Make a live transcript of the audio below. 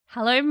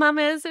Hello,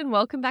 mamas, and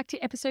welcome back to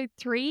episode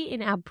 3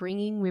 in our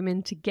Bringing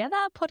Women Together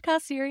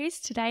podcast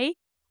series. Today,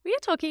 we are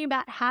talking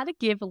about how to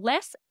give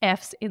less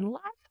F's in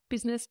life,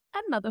 business,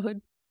 and motherhood.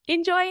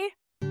 Enjoy!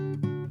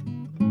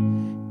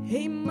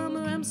 Hey,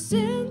 mama, I'm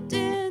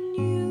sending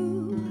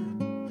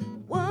you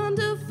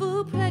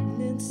wonderful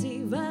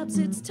pregnancy vibes.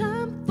 It's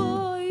time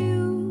for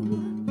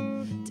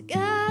you to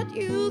guide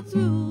you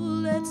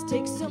through. Let's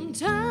take some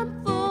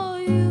time for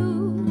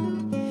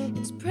you.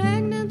 It's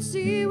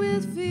Pregnancy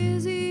with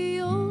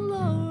Physio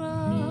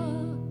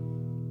Laura.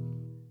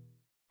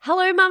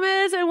 Hello,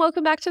 mamas, and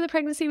welcome back to the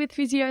Pregnancy with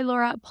Physio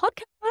Laura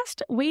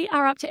podcast. We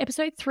are up to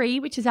episode 3,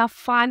 which is our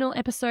final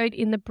episode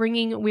in the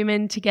Bringing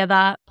Women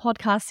Together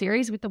podcast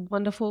series with the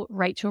wonderful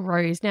Rachael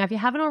Rose. Now, if you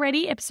haven't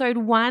already, episode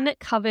 1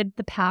 covered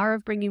the power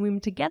of bringing women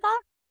together.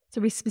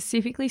 So we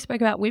specifically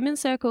spoke about women's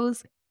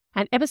circles.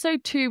 And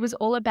episode 2 was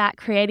all about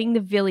creating the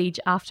village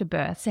after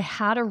birth. So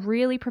how to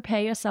really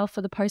prepare yourself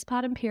for the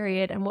postpartum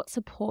period and what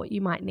support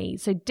you might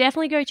need. So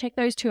definitely go check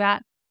those 2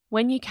 out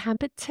when you can.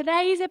 But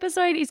today's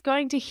episode is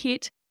going to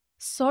hit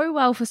so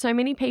well for so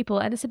many people,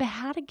 and it's about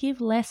how to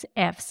give less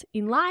F's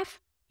in life,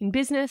 in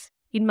business,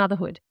 in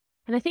motherhood.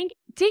 And I think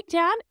deep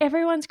down,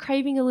 everyone's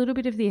craving a little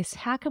bit of this.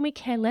 How can we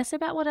care less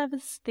about what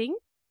others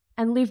think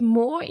and live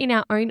more in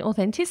our own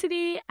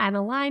authenticity and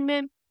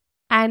alignment?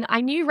 And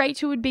I knew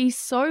Rachael would be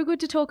so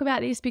good to talk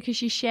about this because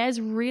she shares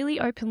really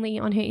openly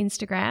on her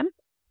Instagram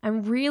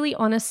and really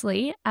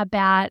honestly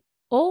about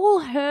all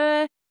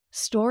her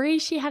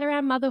stories she had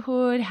around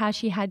motherhood, how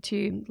she had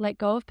to let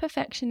go of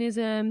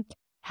perfectionism,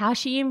 how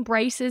she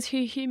embraces her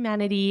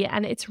humanity,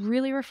 and it's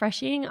really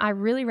refreshing. I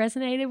really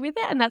resonated with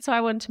it, and that's why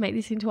I wanted to make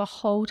this into a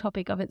whole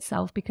topic of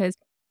itself, because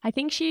I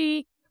think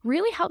she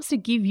really helps to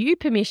give you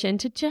permission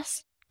to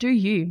just do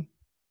you.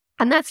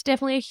 And that's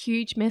definitely a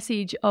huge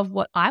message of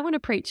what I want to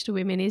preach to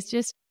women is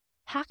just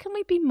how can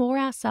we be more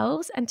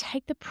ourselves and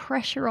take the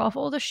pressure off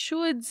all the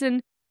shoulds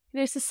and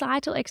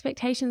societal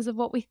expectations of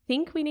what we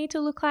think we need to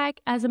look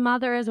like as a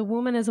mother, as a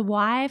woman, as a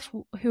wife,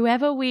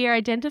 whoever we are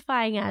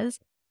identifying as.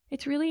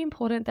 It's really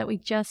important that we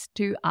just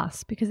do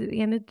us, because at the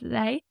end of the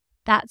day,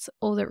 that's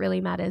all that really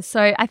matters.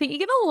 So I think you're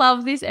going to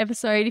love this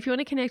episode. If you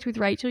want to connect with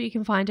Rachael, you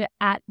can find her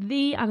at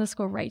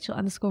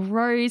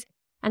 _Rachael_Rose,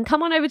 and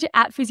come on over to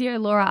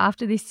 @PhysioLaura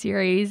after this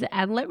series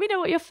and let me know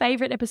what your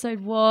favorite episode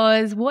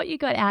was, what you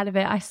got out of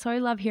it. I so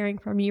love hearing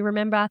from you.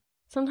 Remember,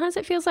 sometimes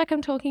it feels like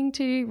I'm talking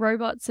to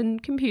robots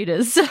and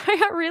computers. So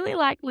I really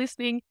like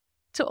listening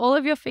to all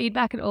of your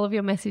feedback and all of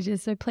your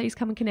messages. So please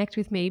come and connect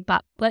with me.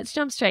 But let's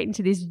jump straight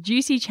into this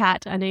juicy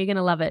chat. I know you're going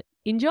to love it.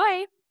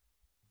 Enjoy.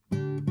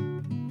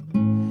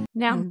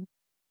 Now,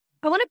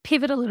 I want to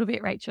pivot a little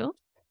bit, Rachael.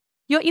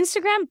 Your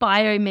Instagram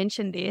bio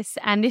mentioned this,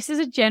 and this is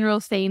a general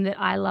theme that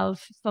I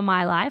love for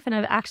my life. And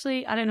I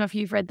don't know if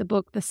you've read the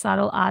book, The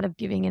Subtle Art of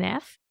Giving an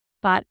F,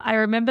 but I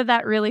remember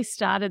that really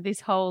started this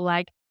whole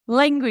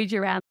language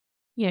around,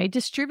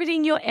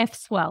 distributing your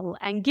Fs well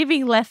and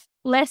giving less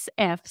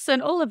Fs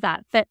and all of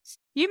that. That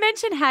you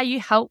mentioned how you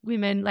help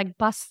women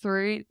bust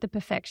through the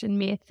perfection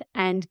myth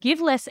and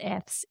give less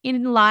Fs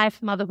in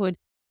life, motherhood,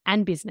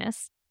 and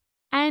business.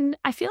 And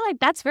I feel like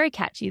that's very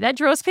catchy. That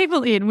draws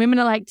people in. Women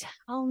are like,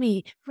 tell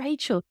me,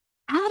 Rachael,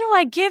 how do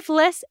I give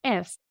less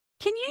Fs?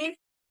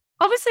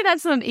 Obviously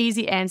that's not an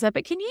easy answer,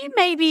 but can you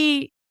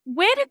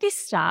where did this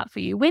start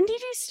for you? When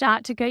did you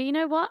start to go, you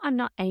know what, I'm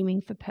not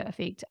aiming for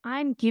perfect.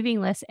 I'm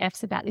giving less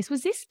Fs about this.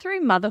 Was this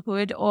through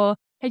motherhood, or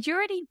had you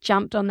already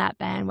jumped on that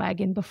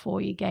bandwagon before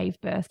you gave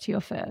birth to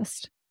your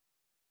first?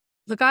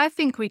 Look, I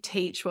think we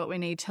teach what we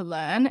need to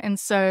learn. And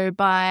so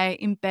by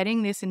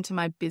embedding this into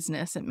my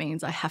business, it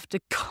means I have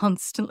to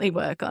constantly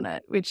work on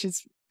it, which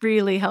is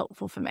really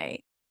helpful for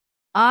me.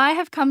 I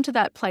have come to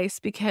that place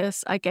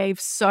because I gave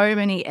so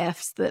many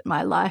Fs that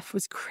my life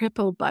was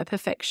crippled by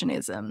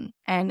perfectionism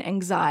and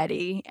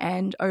anxiety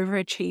and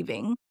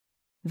overachieving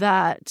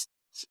that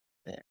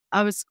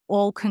I was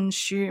all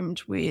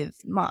consumed with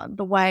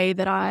the way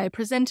that I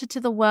presented to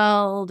the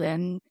world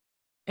and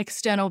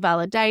external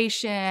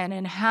validation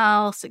and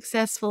how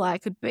successful I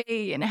could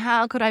be and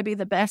how could I be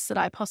the best that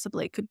I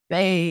possibly could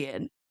be.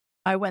 And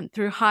I went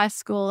through high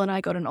school and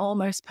I got an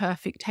almost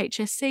perfect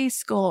HSC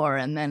score,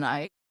 and then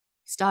I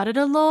started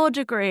a law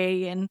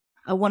degree and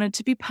I wanted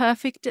to be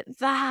perfect at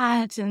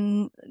that.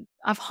 And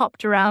I've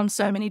hopped around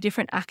so many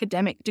different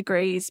academic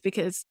degrees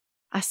because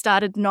I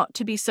started not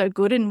to be so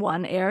good in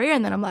one area,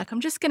 and then I'm like, I'm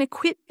just going to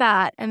quit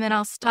that and then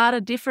I'll start a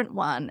different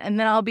one and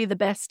then I'll be the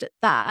best at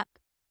that.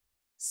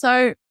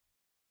 So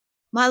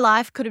my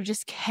life could have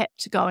just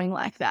kept going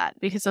like that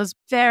because I was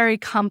very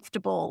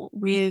comfortable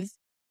with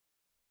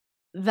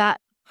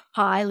that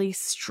highly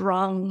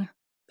strung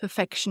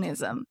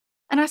perfectionism.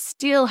 And I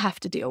still have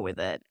to deal with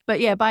it.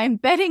 But yeah, by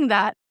embedding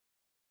that,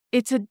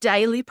 it's a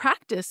daily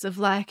practice of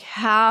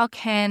how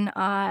can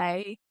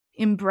I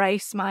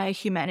embrace my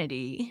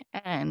humanity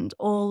and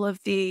all of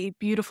the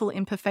beautiful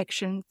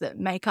imperfections that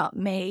make up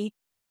me,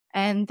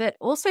 and that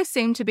also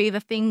seem to be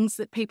the things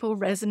that people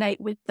resonate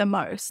with the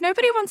most.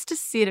 Nobody wants to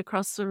sit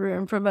across the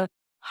room from a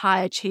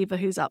high achiever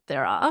who's up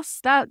their ass.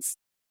 That's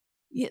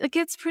it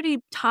gets pretty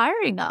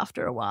tiring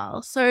after a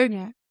while. So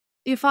Yeah.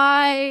 if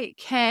I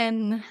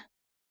can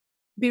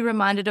be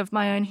reminded of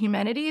my own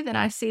humanity, then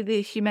I see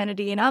the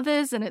humanity in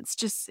others, and it's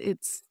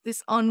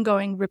this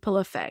ongoing ripple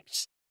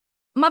effect.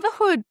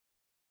 Motherhood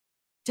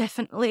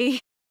definitely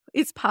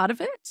is part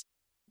of it.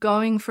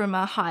 Going from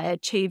a high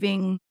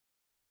achieving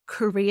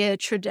career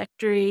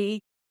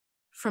trajectory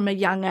from a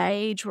young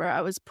age where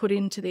I was put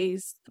into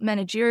these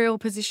managerial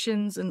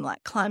positions and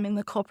like climbing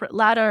the corporate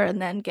ladder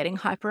and then getting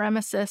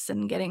hyperemesis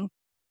and getting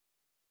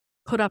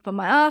put up on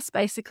my ass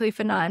basically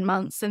for 9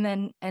 months and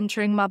then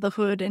entering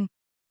motherhood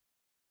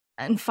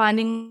and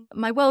finding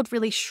my world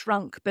really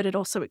shrunk, but it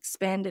also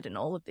expanded in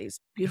all of these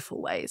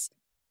beautiful ways.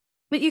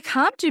 But you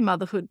can't do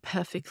motherhood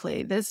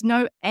perfectly. There's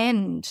no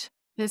end.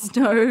 There's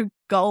no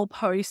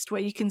goalpost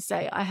where you can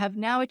say, I have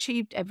now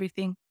achieved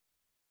everything.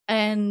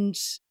 And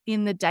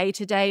in the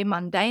day-to-day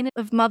mundane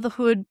of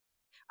motherhood,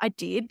 I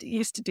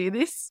used to do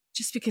this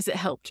just because it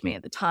helped me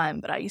at the time.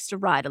 But I used to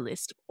write a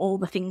list of all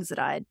the things that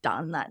I had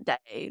done that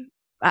day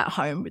at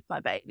home with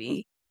my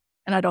baby.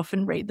 And I'd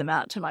often read them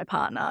out to my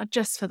partner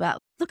just for that.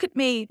 Look at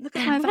me. Look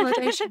at my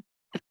validation.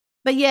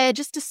 But yeah,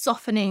 just a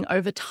softening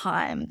over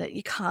time that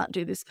you can't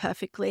do this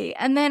perfectly.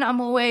 And then I'm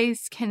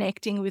always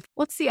connecting with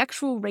what's the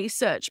actual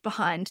research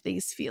behind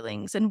these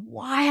feelings and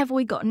why have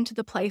we gotten to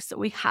the place that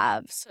we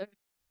have? So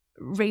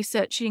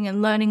researching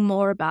and learning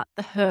more about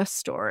the Her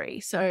Story.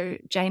 So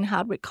Jane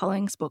Hardwicke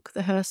Collins' book,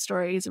 The Her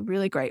Story, is a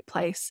really great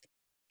place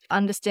to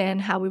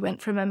understand how we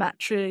went from a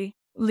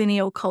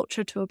matrilineal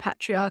culture to a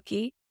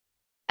patriarchy.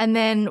 And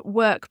then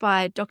work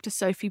by Dr.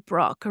 Sophie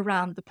Brock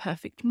around the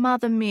perfect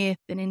mother myth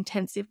and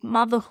intensive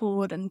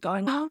motherhood and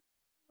going,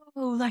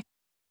 like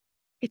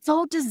it's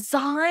all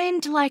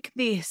designed like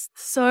this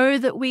so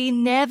that we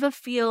never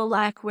feel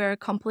like we're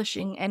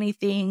accomplishing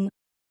anything.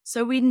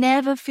 So we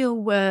never feel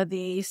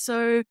worthy.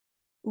 So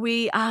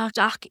we are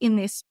stuck in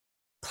this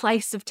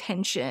place of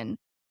tension.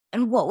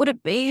 And what would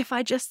it be if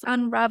I just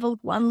unraveled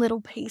one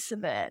little piece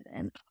of it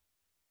and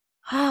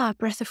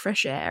breath of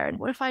fresh air? And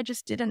what if I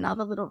just did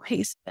another little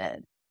piece of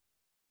it?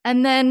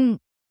 And then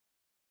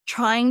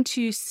trying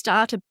to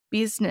start a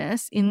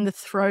business in the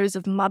throes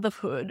of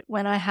motherhood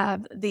when I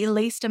have the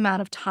least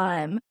amount of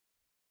time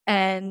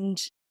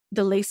and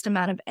the least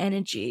amount of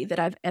energy that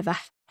I've ever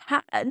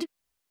had.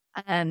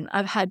 And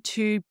I've had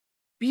 2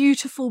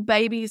 beautiful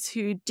babies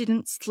who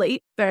didn't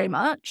sleep very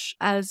much,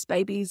 as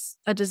babies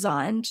are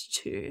designed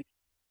to.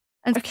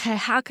 And okay,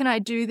 how can I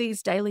do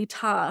these daily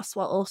tasks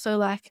while also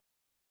like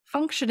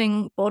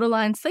functioning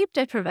borderline sleep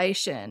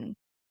deprivation?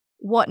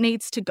 What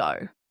needs to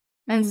go?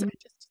 And so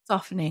just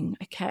softening,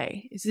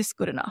 okay, is this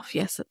good enough?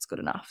 Yes, that's good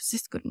enough. Is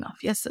this good enough?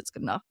 Yes, that's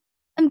good enough.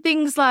 And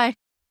things like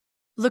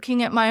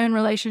looking at my own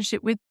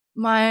relationship with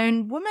my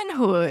own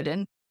womanhood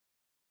and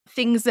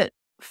things that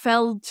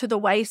fell to the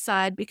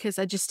wayside because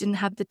I just didn't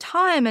have the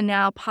time, and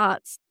now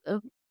parts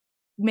of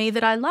me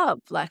that I love,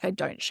 like I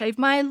don't shave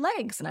my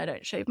legs and I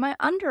don't shave my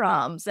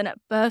underarms. And at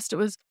first it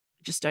was,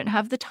 I just don't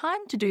have the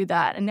time to do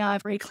that. And now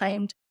I've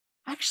reclaimed,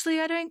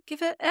 actually, I don't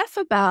give a F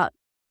about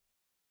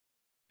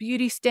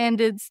beauty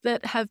standards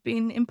that have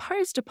been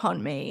imposed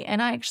upon me.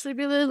 And I actually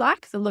really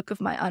like the look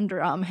of my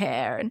underarm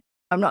hair. And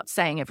I'm not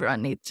saying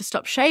everyone needs to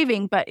stop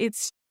shaving, but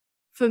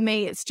for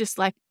me, it's just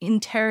like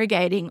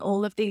interrogating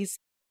all of these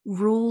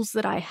rules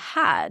that I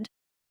had.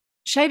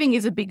 Shaving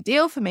is a big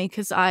deal for me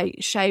because I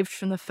shaved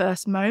from the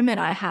first moment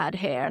I had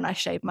hair, and I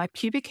shaved my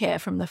pubic hair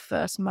from the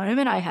first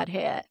moment I had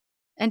hair.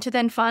 And to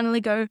then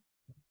finally go,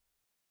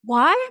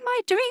 why am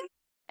I doing?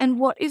 And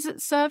what is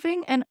it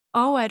serving? And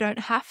I don't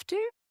have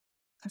to.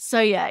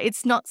 So yeah,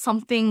 it's not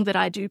something that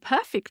I do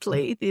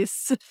perfectly,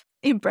 this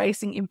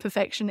embracing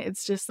imperfection.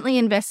 It's just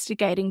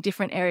investigating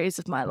different areas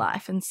of my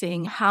life and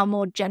seeing how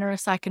more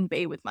generous I can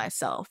be with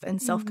myself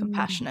and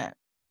self-compassionate.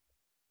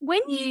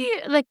 When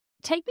you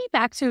take me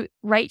back to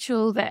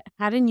Rachel that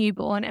had a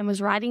newborn and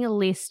was writing a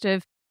list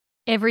of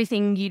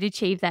everything you'd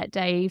achieved that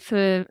day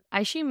for, I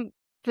assume,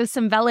 for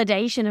some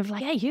validation of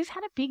like, yeah, you've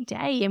had a big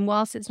day. And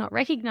whilst it's not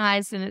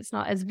recognized and it's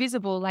not as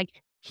visible,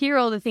 like, here are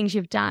all the things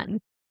you've done.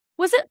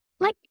 Was it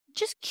like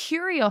just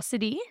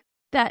curiosity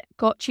that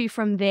got you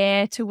from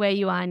there to where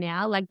you are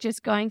now? Like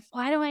just going,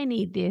 why do I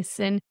need this?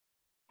 And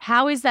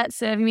how is that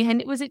serving me?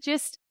 And was it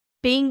just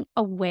being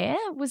aware?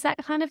 Was that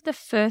kind of the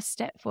first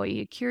step for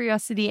you?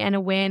 Curiosity and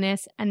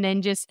awareness, and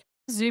then just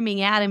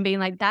zooming out and being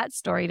like, that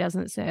story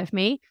doesn't serve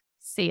me.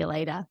 See you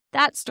later.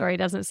 That story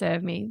doesn't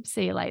serve me.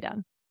 See you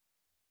later.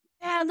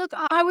 Yeah, look,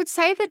 I would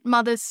say that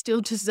mothers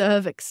still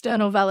deserve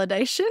external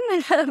validation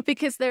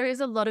because there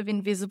is a lot of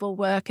invisible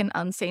work and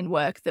unseen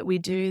work that we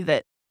do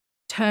that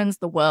turns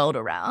the world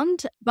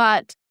around.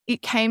 But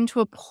it came to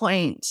a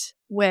point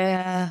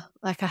where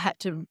like I had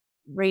to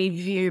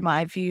review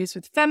my views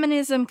with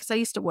feminism because I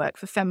used to work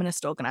for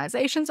feminist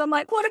organizations. I'm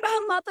like, what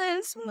about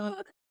mothers?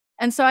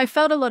 And so I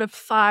felt a lot of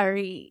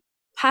fiery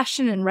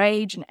passion and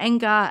rage and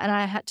anger, and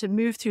I had to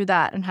move through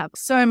that and have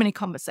so many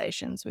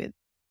conversations with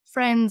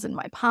friends and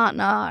my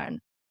partner and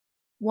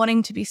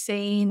wanting to be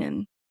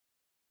seen,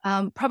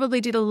 and probably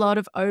did a lot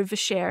of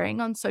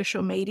oversharing on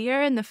social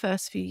media in the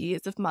first few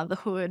years of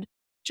motherhood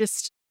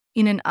just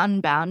in an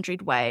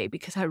unboundaried way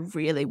because I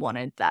really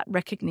wanted that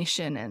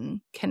recognition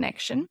and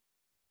connection.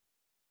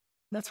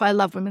 That's why I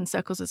love women's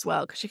circles as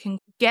well, because you can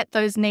get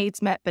those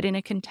needs met, but in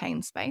a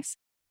contained space.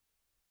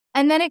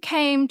 And then it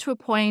came to a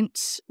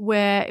point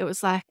where it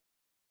was like,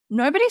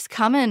 nobody's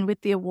coming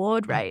with the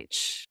award,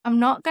 Rach. I'm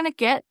not going to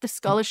get the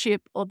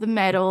scholarship or the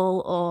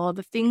medal or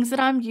the things that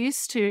I'm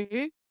used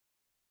to.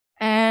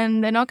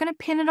 And they're not going to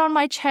pin it on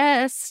my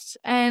chest.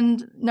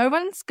 And no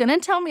one's going to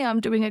tell me I'm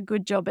doing a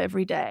good job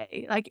every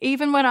day, like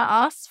even when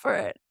I ask for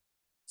it.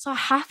 So I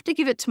have to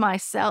give it to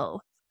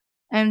myself.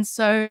 And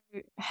so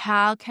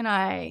how can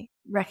I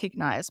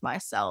recognize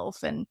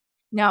myself? And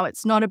now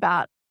it's not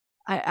about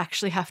I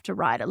actually have to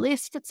write a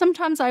list, but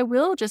sometimes I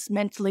will just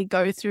mentally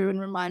go through and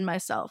remind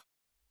myself,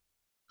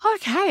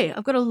 okay,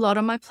 I've got a lot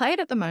on my plate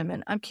at the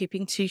moment. I'm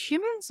keeping 2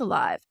 humans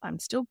alive. I'm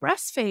still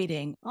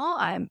breastfeeding. Oh,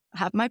 I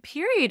have my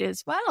period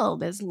as well.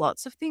 There's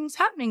lots of things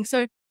happening.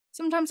 So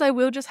sometimes I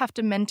will just have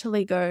to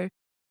mentally go,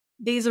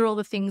 these are all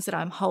the things that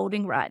I'm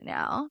holding right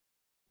now.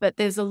 But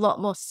there's a lot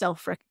more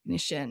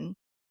self-recognition.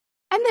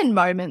 And then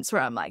moments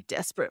where I'm like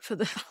desperate for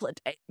the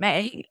holiday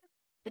May.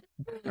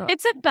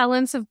 It's a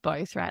balance of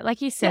both, right?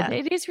 Like you said,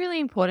 It is really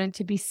important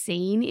to be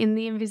seen in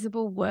the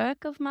invisible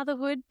work of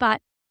motherhood,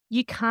 but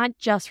you can't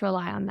just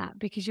rely on that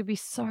because you'll be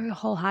so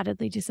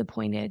wholeheartedly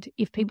disappointed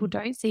if people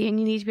don't see it, and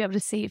you need to be able to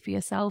see it for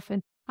yourself.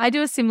 And I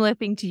do a similar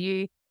thing to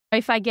you.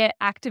 If I get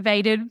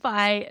activated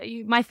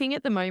by my thing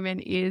at the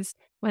moment is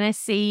when I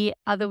see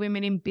other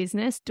women in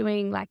business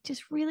doing like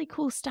just really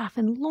cool stuff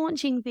and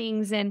launching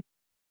things, and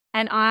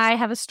I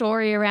have a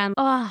story around,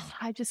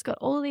 I just got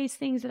all these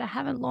things that I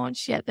haven't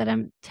launched yet that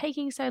I'm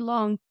taking so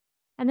long.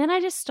 And then I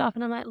just stop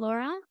and I'm like,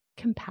 Laura,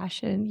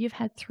 compassion. You've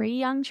had 3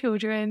 young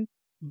children.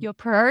 Your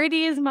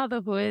priority is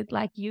motherhood.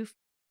 Like you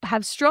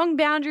have strong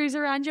boundaries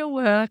around your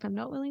work. I'm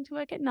not willing to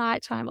work at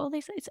nighttime. All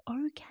this, it's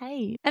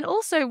okay. And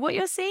also what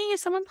you're seeing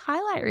is someone's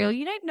highlight reel.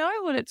 You don't know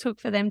what it took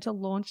for them to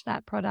launch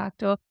that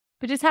product but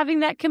just having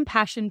that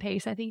compassion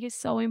piece, I think is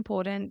so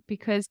important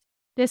because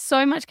there's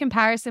so much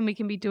comparison we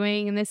can be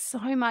doing and there's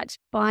so much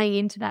buying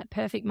into that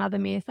perfect mother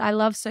myth. I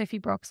love Sophie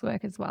Brock's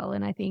work as well.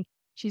 And I think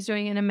she's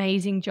doing an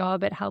amazing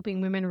job at helping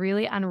women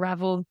really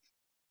unravel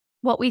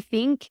what we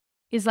think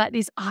is like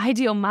this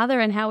ideal mother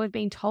and how we've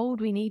been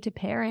told we need to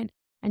parent,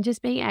 and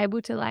just being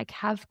able to like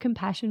have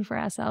compassion for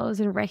ourselves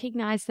and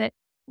recognize that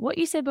what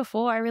you said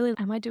before,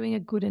 am I doing a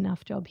good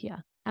enough job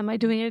here? Am I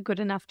doing a good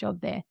enough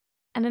job there?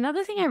 And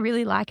another thing I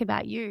really like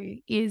about you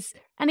is,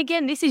 and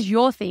again, this is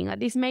your thing, like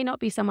this may not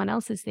be someone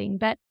else's thing,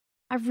 but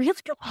I really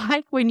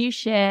like when you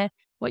share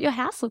what your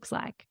house looks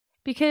like,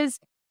 because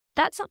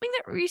that's something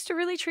that used to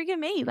really trigger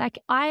me. Like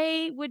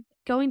I would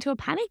go into a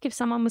panic if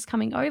someone was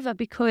coming over,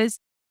 because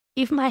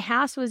if my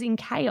house was in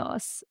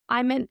chaos,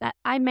 I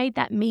made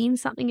that mean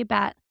something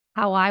about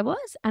how I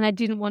was, and I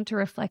didn't want to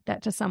reflect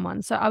that to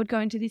someone. So I would go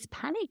into this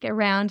panic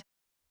around,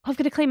 I've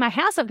got to clean my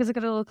house up because I've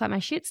got to look like my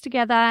shit's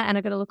together, and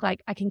I've got to look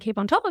like I can keep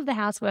on top of the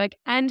housework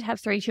and have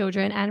 3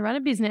 children and run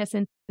a business,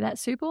 and that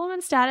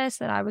superwoman status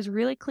that I was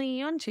really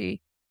clinging onto.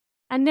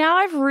 And now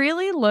I've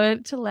really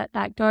learned to let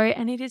that go.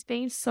 And it has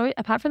been so,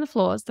 apart from the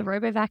flaws, the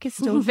RoboVac is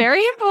still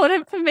very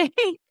important for me.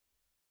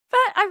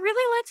 But I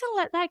really learned to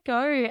let that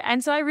go.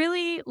 And so I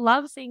really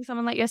love seeing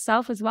someone like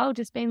yourself as well,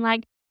 just being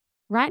like,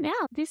 right now,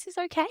 this is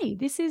okay.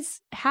 This is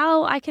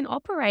how I can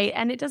operate.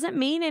 And it doesn't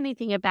mean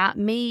anything about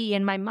me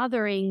and my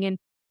mothering and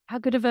how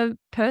good of a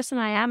person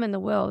I am in the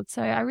world.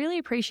 So I really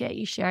appreciate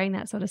you sharing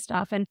that sort of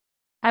stuff. And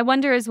I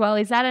wonder as well,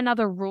 is that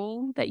another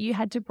rule that you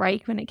had to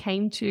break when it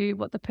came to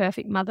what the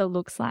perfect mother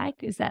looks like?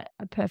 Is that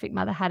a perfect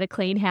mother had a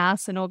clean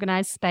house and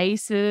organized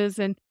spaces,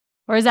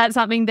 or is that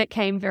something that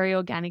came very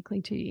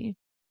organically to you?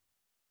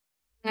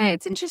 Yeah,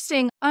 it's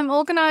interesting. I'm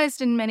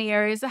organized in many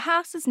areas. The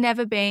house has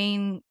never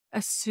been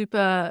a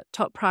super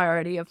top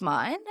priority of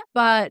mine,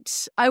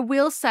 but I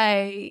will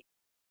say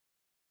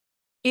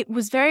it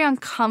was very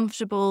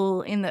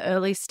uncomfortable in the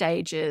early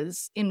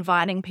stages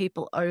inviting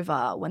people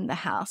over when the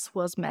house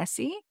was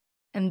messy.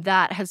 And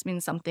that has been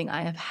something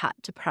I have had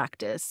to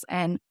practice.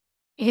 And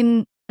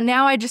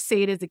now I just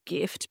see it as a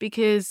gift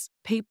because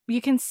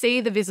you can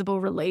see the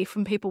visible relief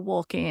when people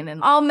walk in,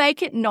 and I'll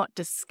make it not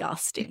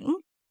disgusting.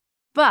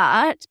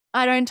 But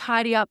I don't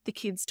tidy up the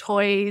kids'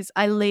 toys.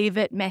 I leave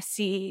it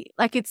messy,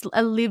 like it's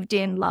a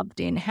lived-in,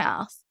 loved-in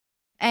house.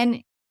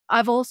 And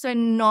I've also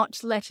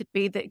not let it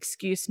be the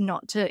excuse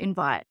not to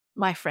invite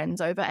my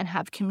friends over and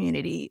have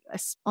community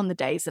on the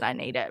days that I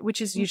need it, which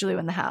is usually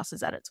when the house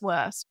is at its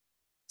worst.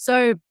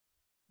 So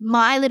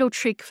my little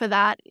trick for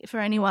that, for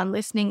anyone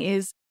listening,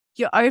 is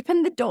you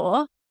open the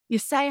door, you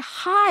say,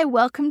 hi,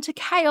 welcome to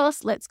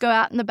chaos. Let's go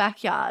out in the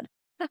backyard.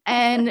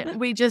 And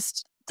we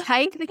just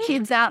take the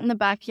kids out in the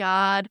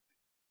backyard.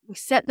 We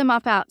set them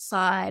up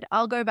outside.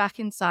 I'll go back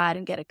inside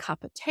and get a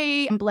cup of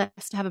tea. I'm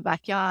blessed to have a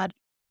backyard.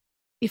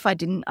 If I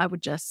didn't, I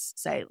would just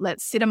say,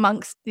 let's sit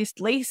amongst this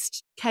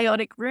least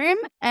chaotic room,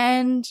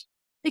 and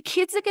the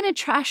kids are going to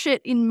trash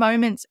it in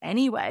moments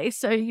anyway.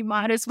 So you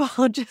might as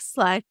well just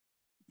like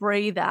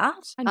breathe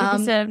out.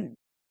 100%.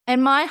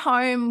 And my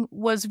home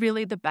was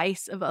really the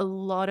base of a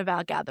lot of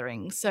our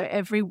gatherings. So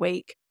every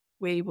week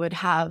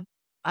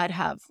I'd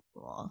have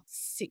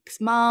 6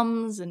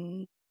 mums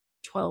and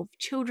 12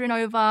 children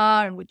over,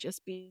 and would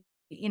just be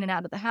in and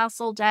out of the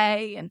house all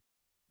day. And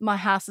my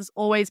house has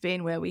always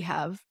been where we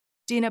have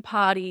dinner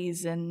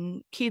parties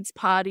and kids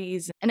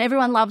parties, and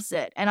everyone loves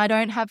it. And I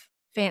don't have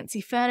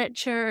fancy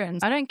furniture,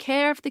 and I don't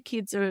care if the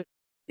kids are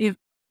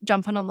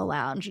jumping on the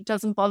lounge. It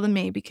doesn't bother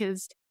me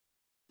because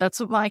that's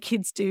what my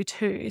kids do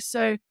too.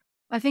 So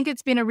I think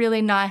it's been a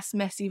really nice,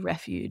 messy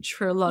refuge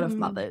for a lot of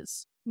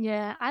mothers.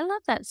 Yeah, I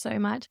love that so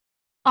much.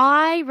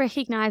 I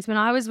recognize when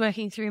I was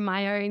working through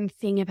my own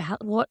thing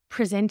about what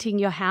presenting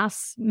your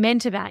house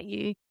meant about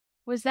you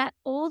was that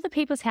all the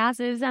people's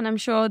houses, and I'm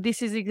sure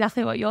this is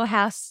exactly what your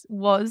house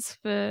was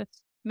for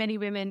many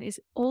women,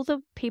 is all the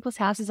people's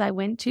houses I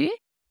went to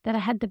that I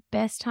had the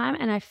best time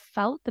and I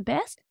felt the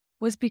best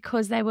was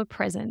because they were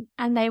present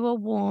and they were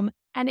warm,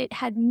 and it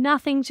had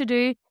nothing to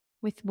do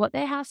with what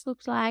their house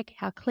looked like,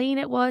 how clean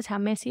it was, how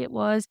messy it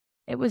was.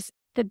 It was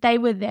that they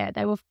were there.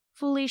 They were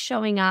fully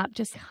showing up,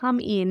 just come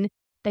in.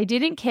 They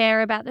didn't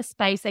care about the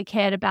space. They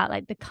cared about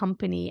like the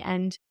company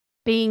and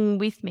being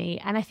with me.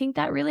 And I think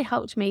that really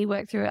helped me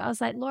work through it. I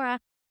was like, Laura,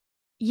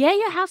 yeah,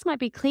 your house might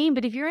be clean,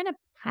 but if you're in a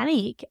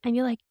panic and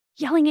you're like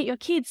yelling at your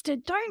kids to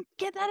don't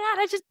get that out,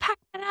 I just pack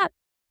that out.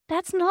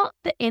 That's not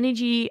the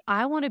energy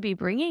I want to be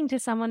bringing to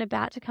someone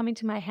about to come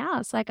into my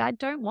house. Like, I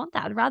don't want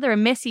that. I'd rather a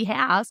messy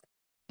house,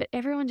 but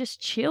everyone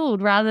just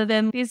chilled rather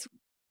than this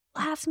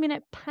last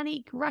minute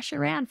panic rush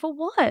around for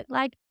what?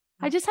 Like,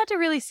 I just had to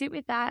really sit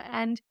with that.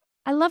 And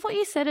I love what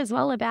you said as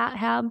well about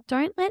how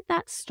don't let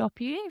that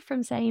stop you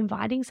from, say,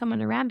 inviting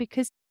someone around,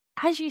 because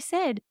as you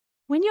said,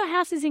 when your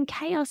house is in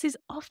chaos is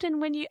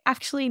often when you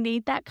actually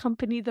need that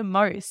company the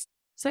most.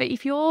 So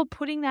if you're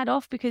putting that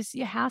off because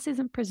your house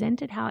isn't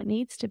presented how it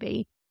needs to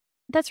be,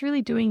 that's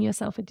really doing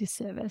yourself a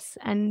disservice,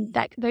 and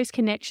that those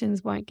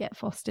connections won't get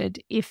fostered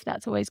if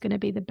that's always going to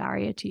be the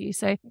barrier to you.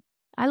 So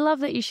I love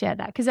that you shared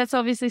that, because that's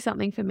obviously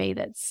something for me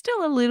that's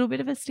still a little bit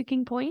of a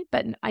sticking point,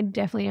 but I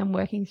definitely am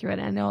working through it.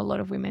 And I know a lot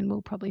of women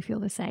will probably feel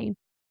the same.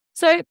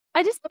 So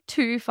I just have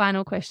 2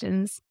 final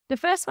questions. The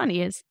first one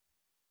is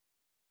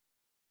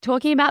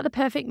talking about the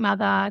perfect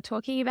mother,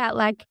 talking about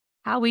like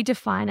how we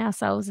define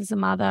ourselves as a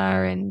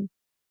mother, and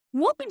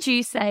what would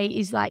you say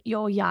is like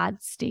your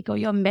yardstick or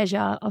your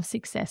measure of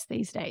success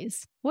these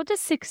days? What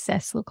does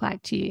success look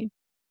like to you?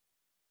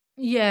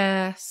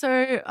 Yeah.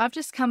 So I've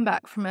just come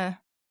back from a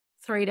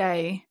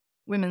 3-day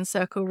women's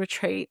circle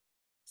retreat.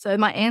 So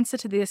my answer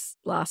to this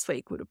last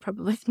week would have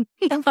probably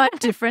been quite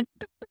different.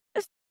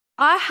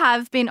 I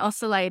have been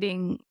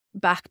oscillating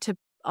back to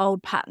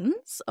old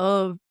patterns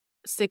of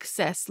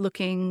success,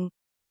 looking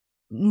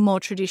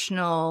more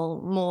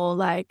traditional, more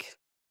like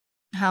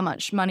how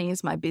much money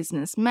is my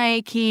business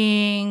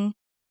making?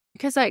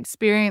 Because I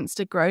experienced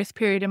a growth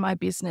period in my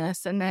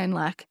business, and then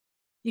like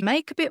you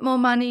make a bit more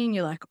money and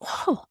you're like,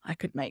 oh, I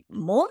could make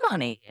more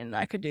money and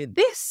I could do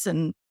this,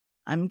 and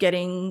I'm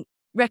getting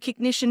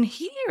recognition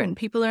here and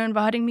people are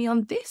inviting me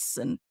on this.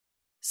 And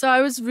so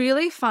I was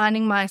really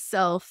finding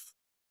myself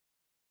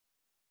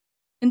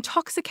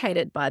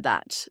intoxicated by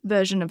that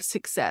version of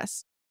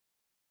success.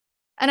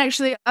 And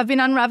actually, I've been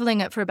unraveling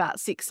it for about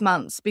 6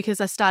 months,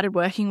 because I started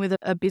working with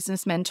a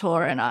business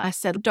mentor, and I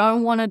said, I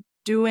don't want to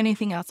do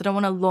anything else. I don't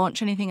want to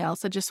launch anything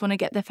else. I just want to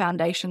get the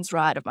foundations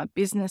right of my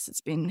business.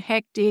 It's been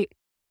hectic.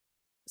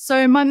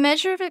 So my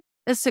measure of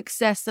a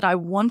success that I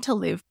want to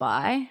live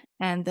by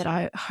and that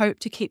I hope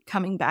to keep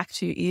coming back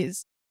to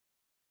is,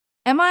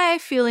 am I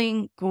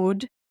feeling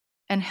good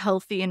and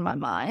healthy in my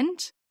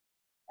mind?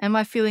 Am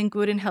I feeling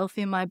good and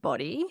healthy in my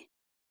body?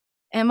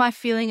 Am I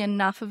feeling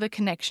enough of a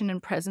connection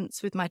and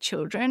presence with my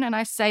children? And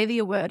I say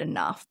the word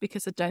enough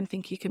because I don't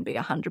think you can be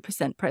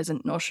 100%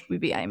 present, nor should we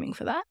be aiming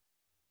for that.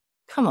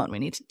 Come on, we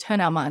need to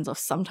turn our minds off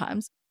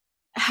sometimes.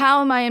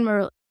 How am I in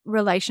a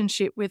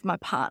relationship with my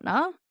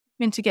partner?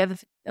 Been together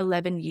for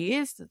 11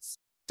 years.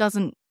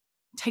 It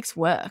takes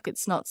work.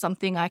 It's not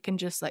something I can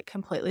just like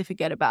completely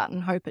forget about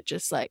and hope it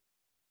just like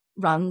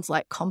runs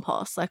like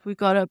compost. Like we've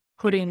got to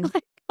put in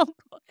like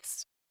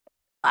compost.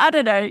 I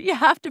don't know. You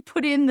have to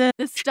put in the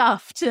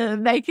stuff to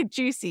make it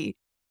juicy.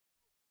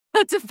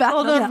 That's a fact.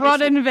 Or the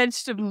rotten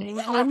vegetables.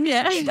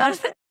 Yeah.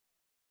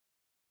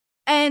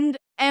 And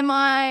am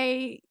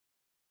I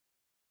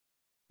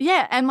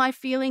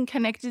feeling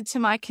connected to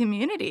my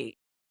community?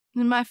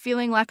 Am I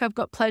feeling like I've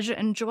got pleasure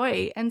and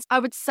joy? And I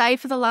would say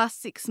for the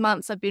last 6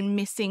 months, I've been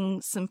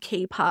missing some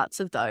key parts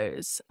of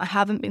those. I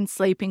haven't been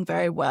sleeping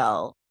very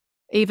well,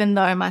 even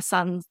though my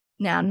son's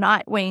now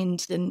night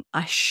weaned and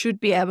I should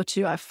be able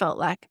to. I felt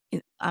like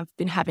I've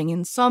been having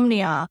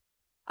insomnia.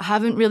 I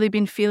haven't really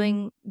been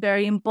feeling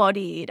very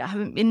embodied. I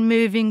haven't been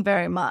moving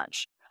very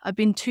much. I've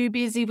been too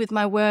busy with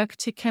my work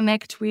to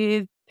connect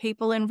with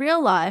people in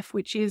real life,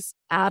 which is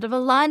out of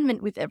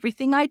alignment with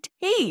everything I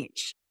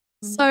teach.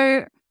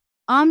 So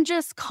I'm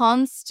just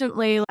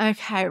constantly like,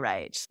 okay,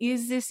 Rach,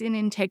 is this in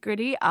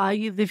integrity? Are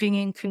you living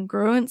in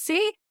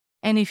congruency?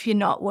 And if you're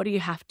not, what do you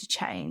have to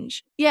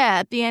change? Yeah,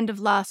 at the end of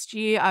last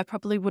year, I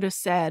probably would have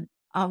said,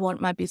 I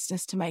want my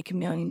business to make $1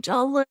 million.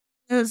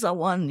 I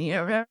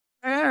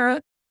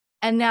want,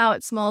 and now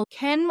it's more,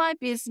 can my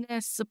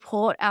business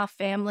support our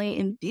family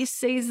in this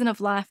season of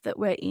life that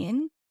we're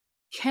in?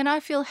 Can I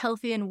feel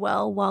healthy and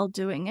well while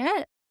doing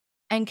it?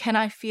 And can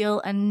I feel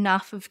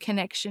enough of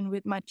connection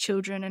with my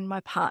children and my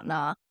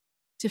partner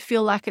to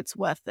feel like it's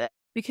worth it?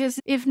 Because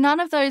if none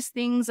of those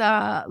things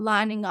are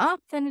lining up,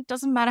 then it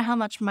doesn't matter how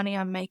much money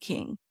I'm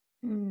making.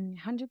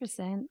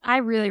 100%. I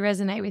really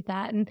resonate with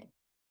that. And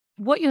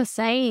what you're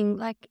saying,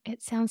 like,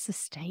 it sounds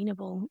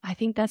sustainable. I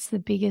think that's the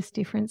biggest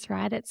difference,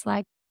 right? It's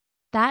like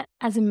that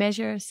as a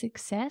measure of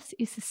success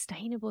is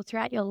sustainable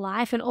throughout your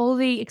life, and all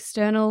the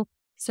external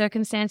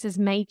circumstances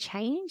may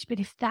change. But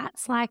if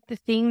that's like the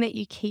thing that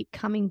you keep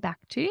coming back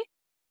to,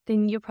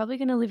 then you're probably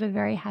going to live a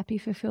very happy,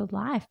 fulfilled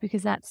life,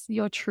 because that's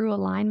your true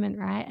alignment,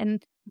 right?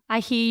 And I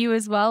hear you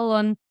as well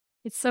on,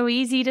 it's so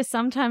easy to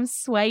sometimes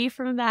sway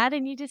from that,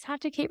 and you just have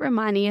to keep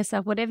reminding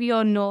yourself, whatever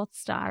your North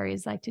Star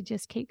is, like, to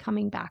just keep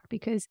coming back,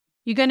 because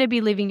you're going to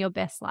be living your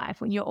best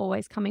life when you're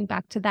always coming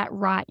back to that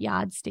right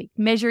yardstick,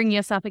 measuring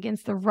yourself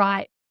against the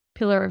right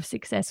pillar of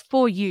success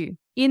for you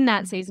in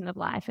that season of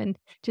life, and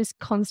just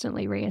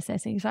constantly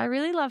reassessing. So I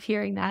really love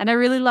hearing that. And I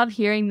really love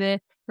hearing the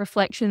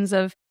reflections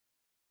of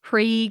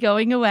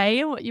pre-going away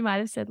and what you might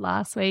have said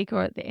last week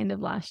or at the end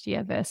of last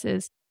year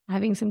versus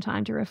having some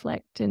time to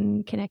reflect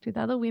and connect with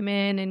other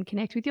women and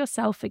connect with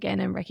yourself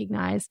again and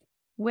recognize,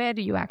 where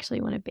do you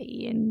actually want to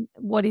be and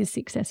what is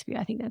success for you?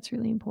 I think that's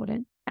really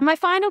important. And my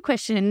final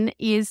question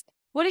is,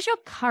 what is your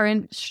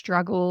current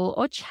struggle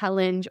or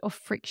challenge or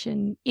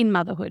friction in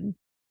motherhood?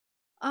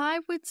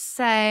 I would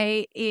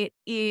say it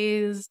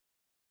is,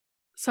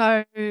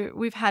 so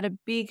we've had a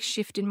big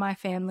shift in my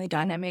family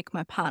dynamic.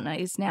 My partner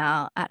is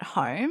now at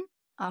home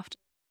after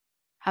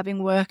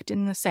having worked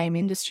in the same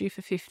industry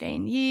for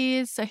 15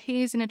 years. So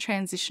he's in a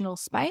transitional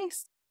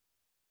space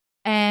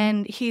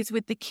and he's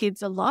with the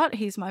kids a lot.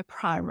 He's my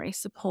primary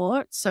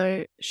support.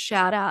 So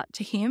shout out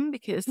to him,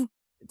 because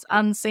it's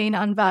unseen,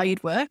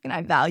 unvalued work and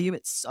I value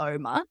it so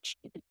much.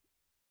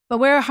 But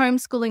we're a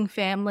homeschooling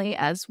family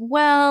as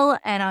well,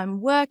 and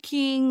I'm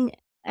working.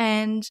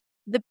 And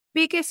the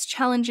biggest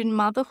challenge in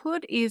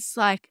motherhood is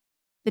like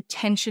the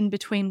tension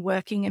between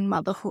working and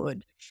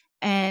motherhood,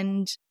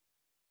 and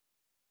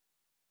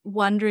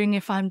wondering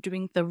if I'm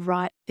doing the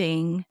right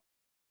thing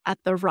at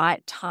the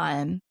right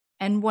time,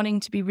 and wanting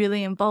to be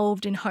really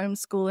involved in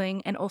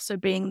homeschooling and also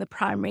being the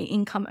primary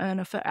income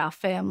earner for our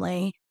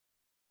family,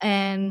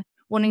 and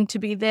wanting to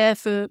be there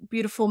for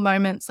beautiful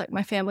moments like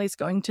my family's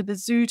going to the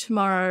zoo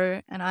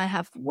tomorrow and I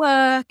have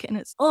work and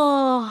it's,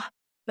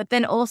 but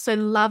then also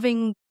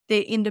loving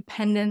the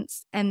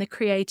independence and the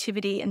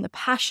creativity and the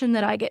passion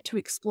that I get to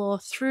explore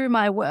through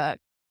my work.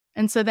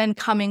 And so then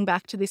coming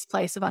back to this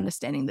place of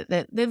understanding that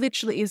there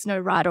literally is no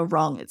right or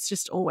wrong. It's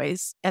just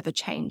always ever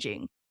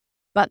changing.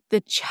 But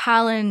the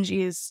challenge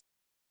is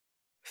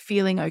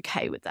feeling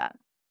okay with that.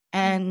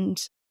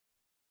 And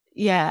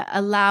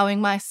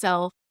allowing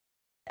myself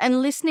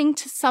and listening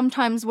to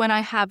sometimes when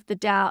I have the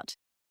doubt,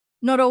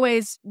 not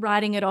always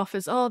writing it off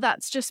as,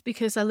 that's just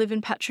because I live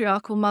in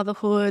patriarchal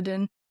motherhood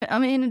and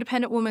I'm an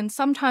independent woman.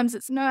 Sometimes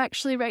it's, no,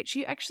 actually, Rach,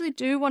 you actually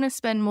do want to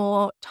spend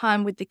more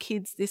time with the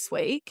kids this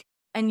week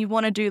and you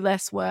want to do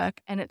less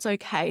work, and it's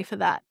okay for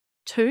that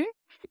too.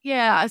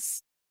 Yeah,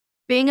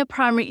 being a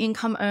primary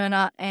income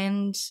earner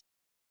and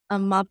a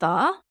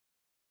mother,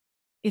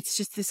 it's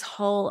just this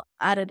whole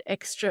added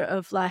extra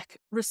of like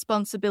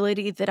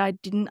responsibility that I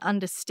didn't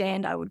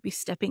understand I would be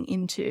stepping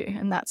into.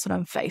 And that's what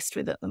I'm faced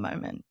with at the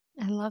moment.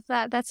 I love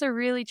that. That's a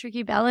really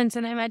tricky balance.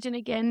 And I imagine,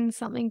 again,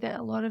 something that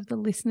a lot of the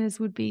listeners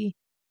would be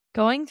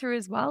going through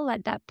as well,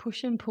 like that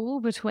push and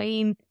pull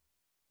between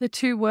the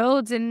two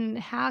worlds, and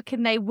how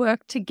can they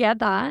work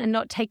together and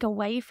not take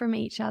away from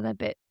each other,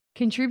 but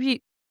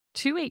contribute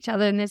to each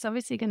other. And there's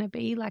obviously going to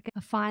be like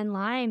a fine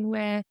line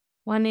where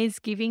one is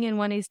giving and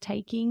one is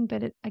taking,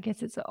 but I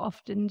guess it's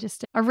often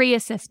just a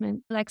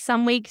reassessment. Like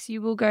some weeks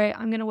you will go,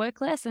 I'm going to work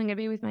less and I'm going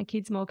to be with my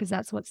kids more because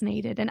that's what's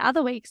needed. And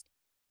other weeks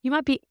you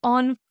might be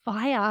on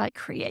fire,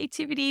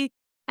 creativity,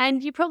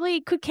 and you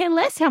probably could care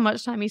less how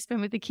much time you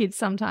spend with the kids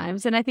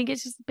sometimes. And I think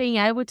it's just being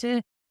able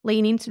to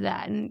lean into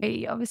that. And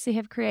you obviously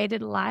have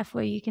created a life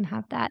where you can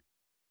have that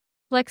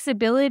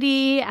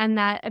flexibility and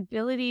that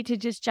ability to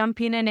just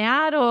jump in and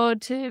out, or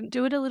to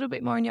do it a little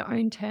bit more on your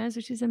own terms,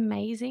 which is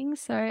amazing.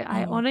 So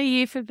I honor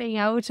you for being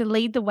able to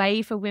lead the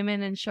way for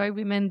women and show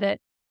women that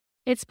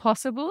it's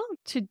possible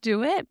to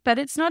do it, but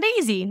it's not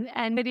easy.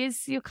 And it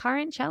is your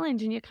current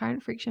challenge and your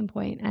current friction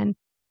point. And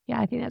yeah,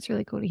 I think that's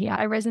really cool to hear.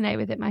 I resonate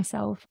with it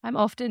myself. I'm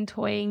often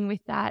toying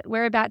with that.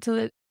 We're about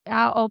to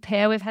our au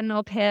pair. We've had an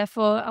au pair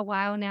for a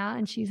while now,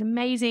 and she's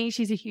amazing.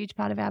 She's a huge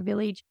part of our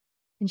village,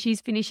 and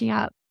she's finishing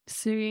up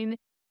soon.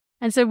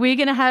 And so we're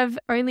going to have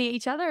only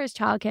each other as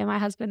childcare, my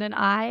husband and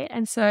I.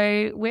 And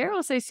so we're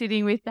also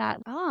sitting with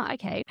that,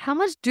 okay, how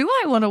much do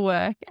I want to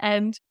work?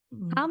 And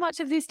how much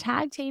of this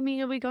tag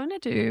teaming are we going to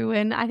do?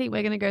 And I think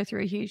we're going to go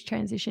through a huge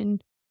transition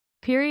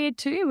period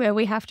too, where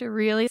we have to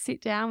really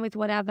sit down with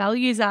what our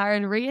values are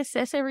and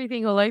reassess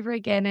everything all over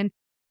again. And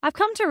I've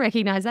come to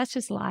recognize that's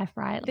just life,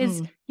 right?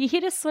 You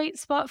hit a sweet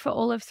spot for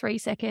all of 3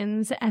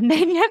 seconds and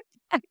then you're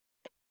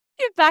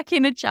back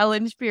in a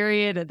challenge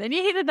period and then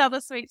you hit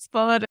another sweet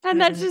spot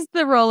and that's just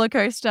the roller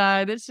coaster.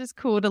 And it's just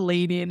cool to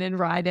lean in and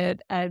ride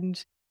it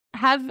and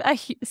have a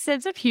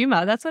sense of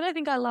humor. That's what I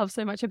think I love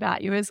so much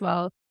about you as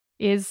well,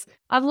 is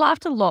I've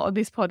laughed a lot on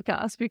this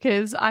podcast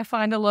because I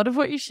find a lot of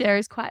what you share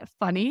is quite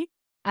funny.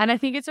 And I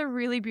think it's a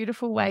really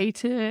beautiful way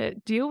to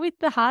deal with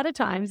the harder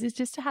times, is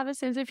just to have a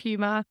sense of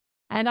humor.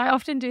 And I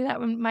often do that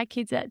when my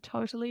kids are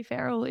totally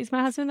feral, is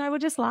my husband and I will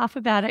just laugh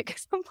about it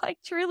because I'm like,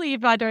 truly,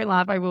 if I don't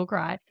laugh, I will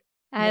cry.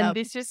 And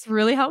it's just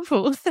really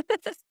helpful.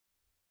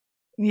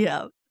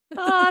 Yeah.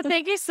 Oh,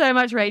 thank you so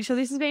much, Rachel.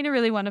 This has been a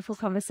really wonderful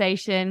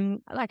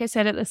conversation. Like I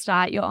said at the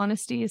start, your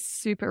honesty is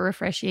super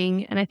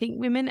refreshing. And I think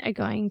women are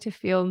going to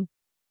feel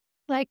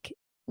like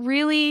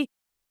really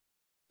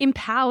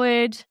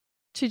empowered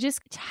to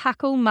just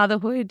tackle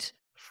motherhood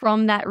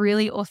from that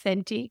really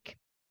authentic,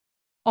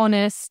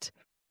 honest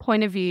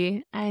point of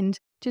view and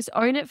just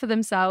own it for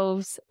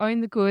themselves,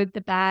 own the good,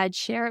 the bad,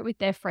 share it with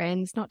their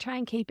friends, not try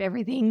and keep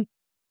everything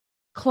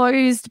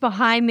closed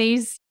behind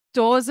these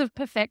doors of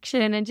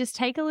perfection, and just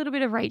take a little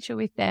bit of Rachel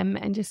with them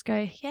and just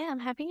go, yeah, I'm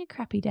having a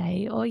crappy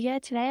day, or yeah,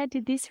 today I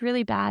did this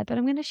really bad, but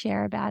I'm going to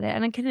share about it.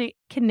 And I can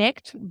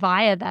connect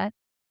via that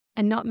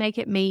and not make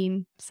it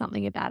mean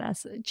something about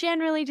us.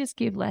 Generally just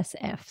give less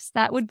Fs.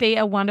 That would be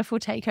a wonderful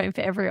take home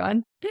for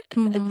everyone.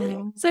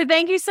 So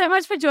thank you so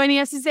much for joining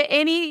us. Is there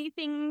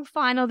anything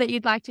final that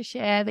you'd like to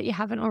share that you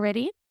haven't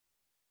already?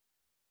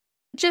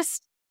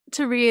 Just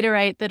to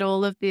reiterate that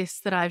all of this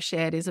that I've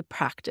shared is a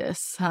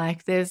practice.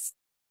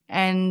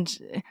 And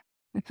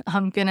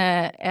I'm going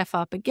to F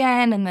up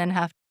again and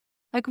then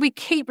we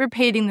keep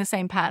repeating the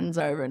same patterns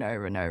over and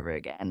over and over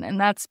again. And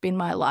that's been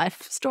my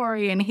life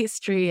story and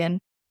history. And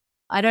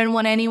I don't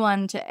want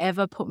anyone to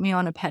ever put me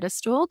on a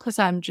pedestal because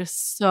I'm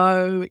just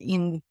so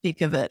in the thick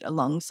of it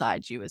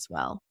alongside you as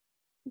well.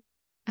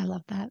 I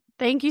love that.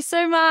 Thank you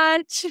so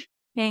much.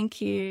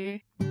 Thank you.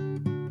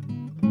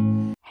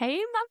 Hey,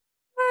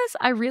 mamas,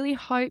 I really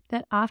hope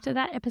that after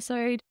that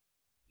episode,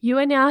 you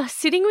are now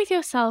sitting with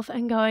yourself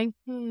and going,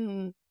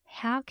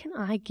 how can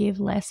I give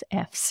less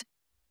Fs?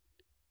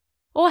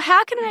 Or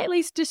how can I at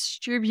least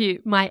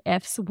distribute my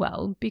Fs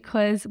well?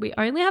 Because we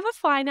only have a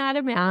finite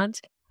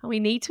amount and we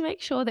need to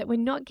make sure that we're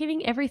not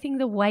giving everything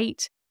the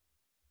weight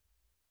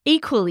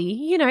equally.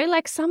 You know,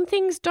 like some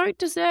things don't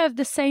deserve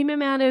the same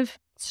amount of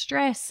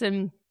stress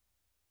and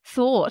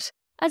thought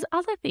as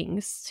other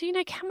things. So, you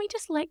know, can we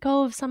just let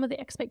go of some of the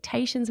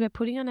expectations we're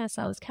putting on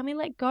ourselves? Can we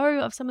let go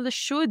of some of the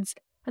shoulds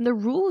and the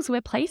rules we're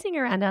placing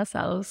around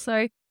ourselves?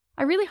 So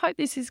I really hope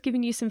this has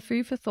given you some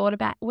food for thought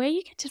about where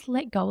you can just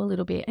let go a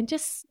little bit and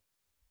just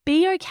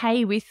be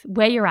okay with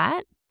where you're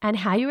at and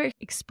how you're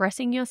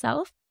expressing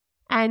yourself,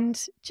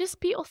 and just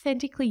be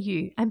authentically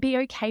you and be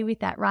okay with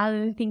that, rather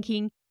than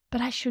thinking,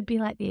 but I should be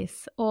like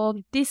this, or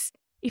this,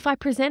 if I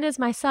present as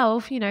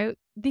myself, you know,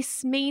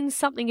 this means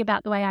something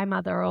about the way I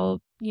mother, or,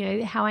 you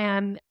know, how I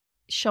am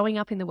showing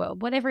up in the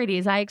world. Whatever it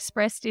is, I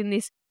expressed in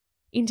this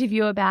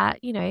interview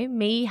about, you know,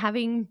 me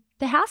having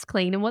the house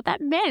clean and what that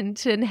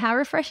meant and how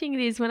refreshing it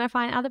is when I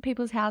find other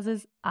people's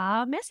houses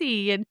are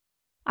messy. And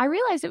I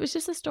realized it was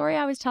just a story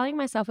I was telling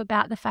myself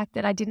about the fact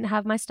that I didn't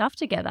have my stuff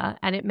together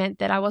and it meant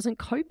that I wasn't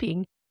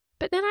coping.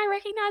 But then I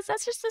recognized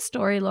that's just a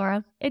story,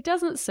 Laura. It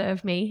doesn't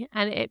serve me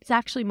and it's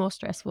actually more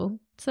stressful.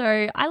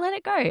 So I let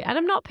it go, and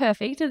I'm not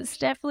perfect. It's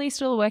definitely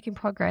still a work in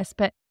progress,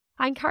 but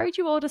I encourage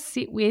you all to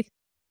sit with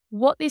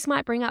what this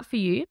might bring up for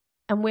you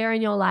and where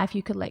in your life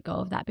you could let go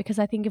of that. Because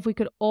I think if we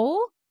could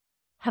all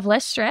have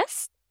less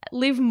stress,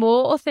 live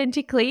more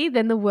authentically,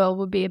 then the world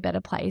would be a better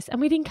place. And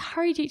we'd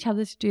encourage each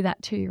other to do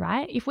that too,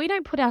 right? If we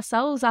don't put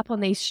ourselves up on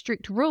these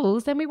strict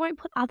rules, then we won't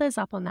put others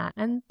up on that.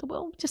 And the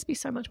world would just be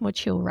so much more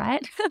chill,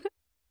 right?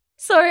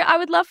 So I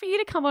would love for you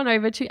to come on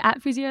over to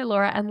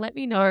 @PhysioLaura and let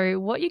me know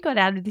what you got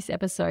out of this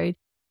episode,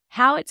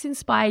 how it's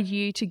inspired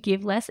you to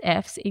give less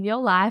Fs in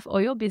your life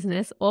or your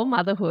business or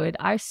motherhood.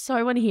 I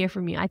so want to hear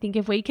from you. I think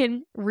if we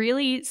can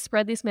really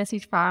spread this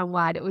message far and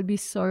wide, it would be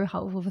so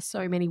helpful for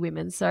so many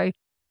women. So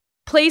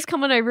please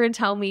come on over and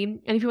tell me.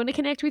 And if you want to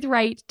connect with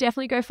Rach,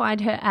 definitely go find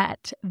her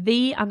at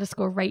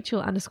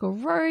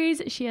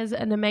 @the_Rachael_Rose. She has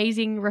an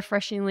amazing,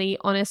 refreshingly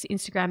honest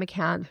Instagram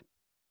account.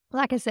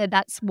 Like I said,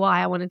 that's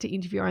why I wanted to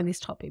interview her on this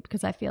topic,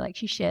 because I feel like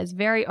she shares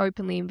very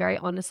openly and very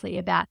honestly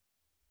about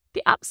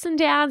the ups and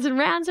downs and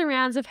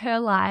rounds of her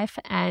life.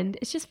 And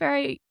it's just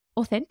very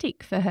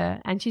authentic for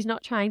her. And she's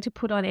not trying to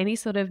put on any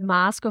sort of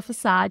mask or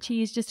facade.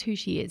 She is just who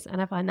she is.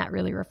 And I find that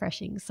really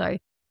refreshing. So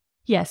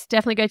yes,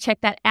 definitely go check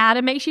that out.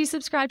 And make sure you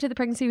subscribe to the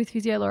Pregnancy with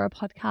Physio Laura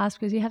podcast,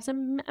 because we have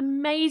some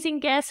amazing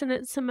guests and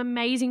it's some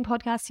amazing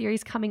podcast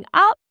series coming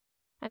up.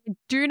 I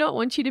do not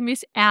want you to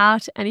miss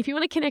out. And if you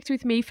want to connect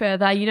with me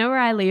further, you know where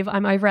I live.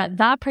 I'm over at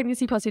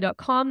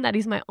thepregnancyposse.com. That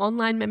is my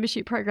online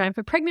membership program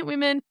for pregnant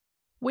women.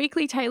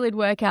 Weekly tailored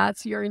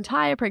workouts, your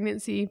entire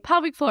pregnancy,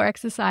 pelvic floor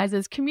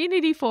exercises,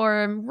 community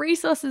forum,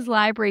 resources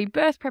library,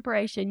 birth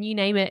preparation, you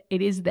name it,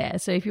 it is there.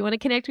 So if you want to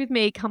connect with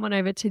me, come on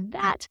over to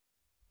that.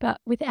 But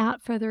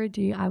without further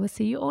ado, I will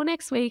see you all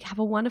next week. Have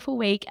a wonderful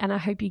week, and I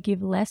hope you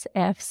give less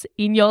Fs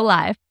in your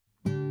life.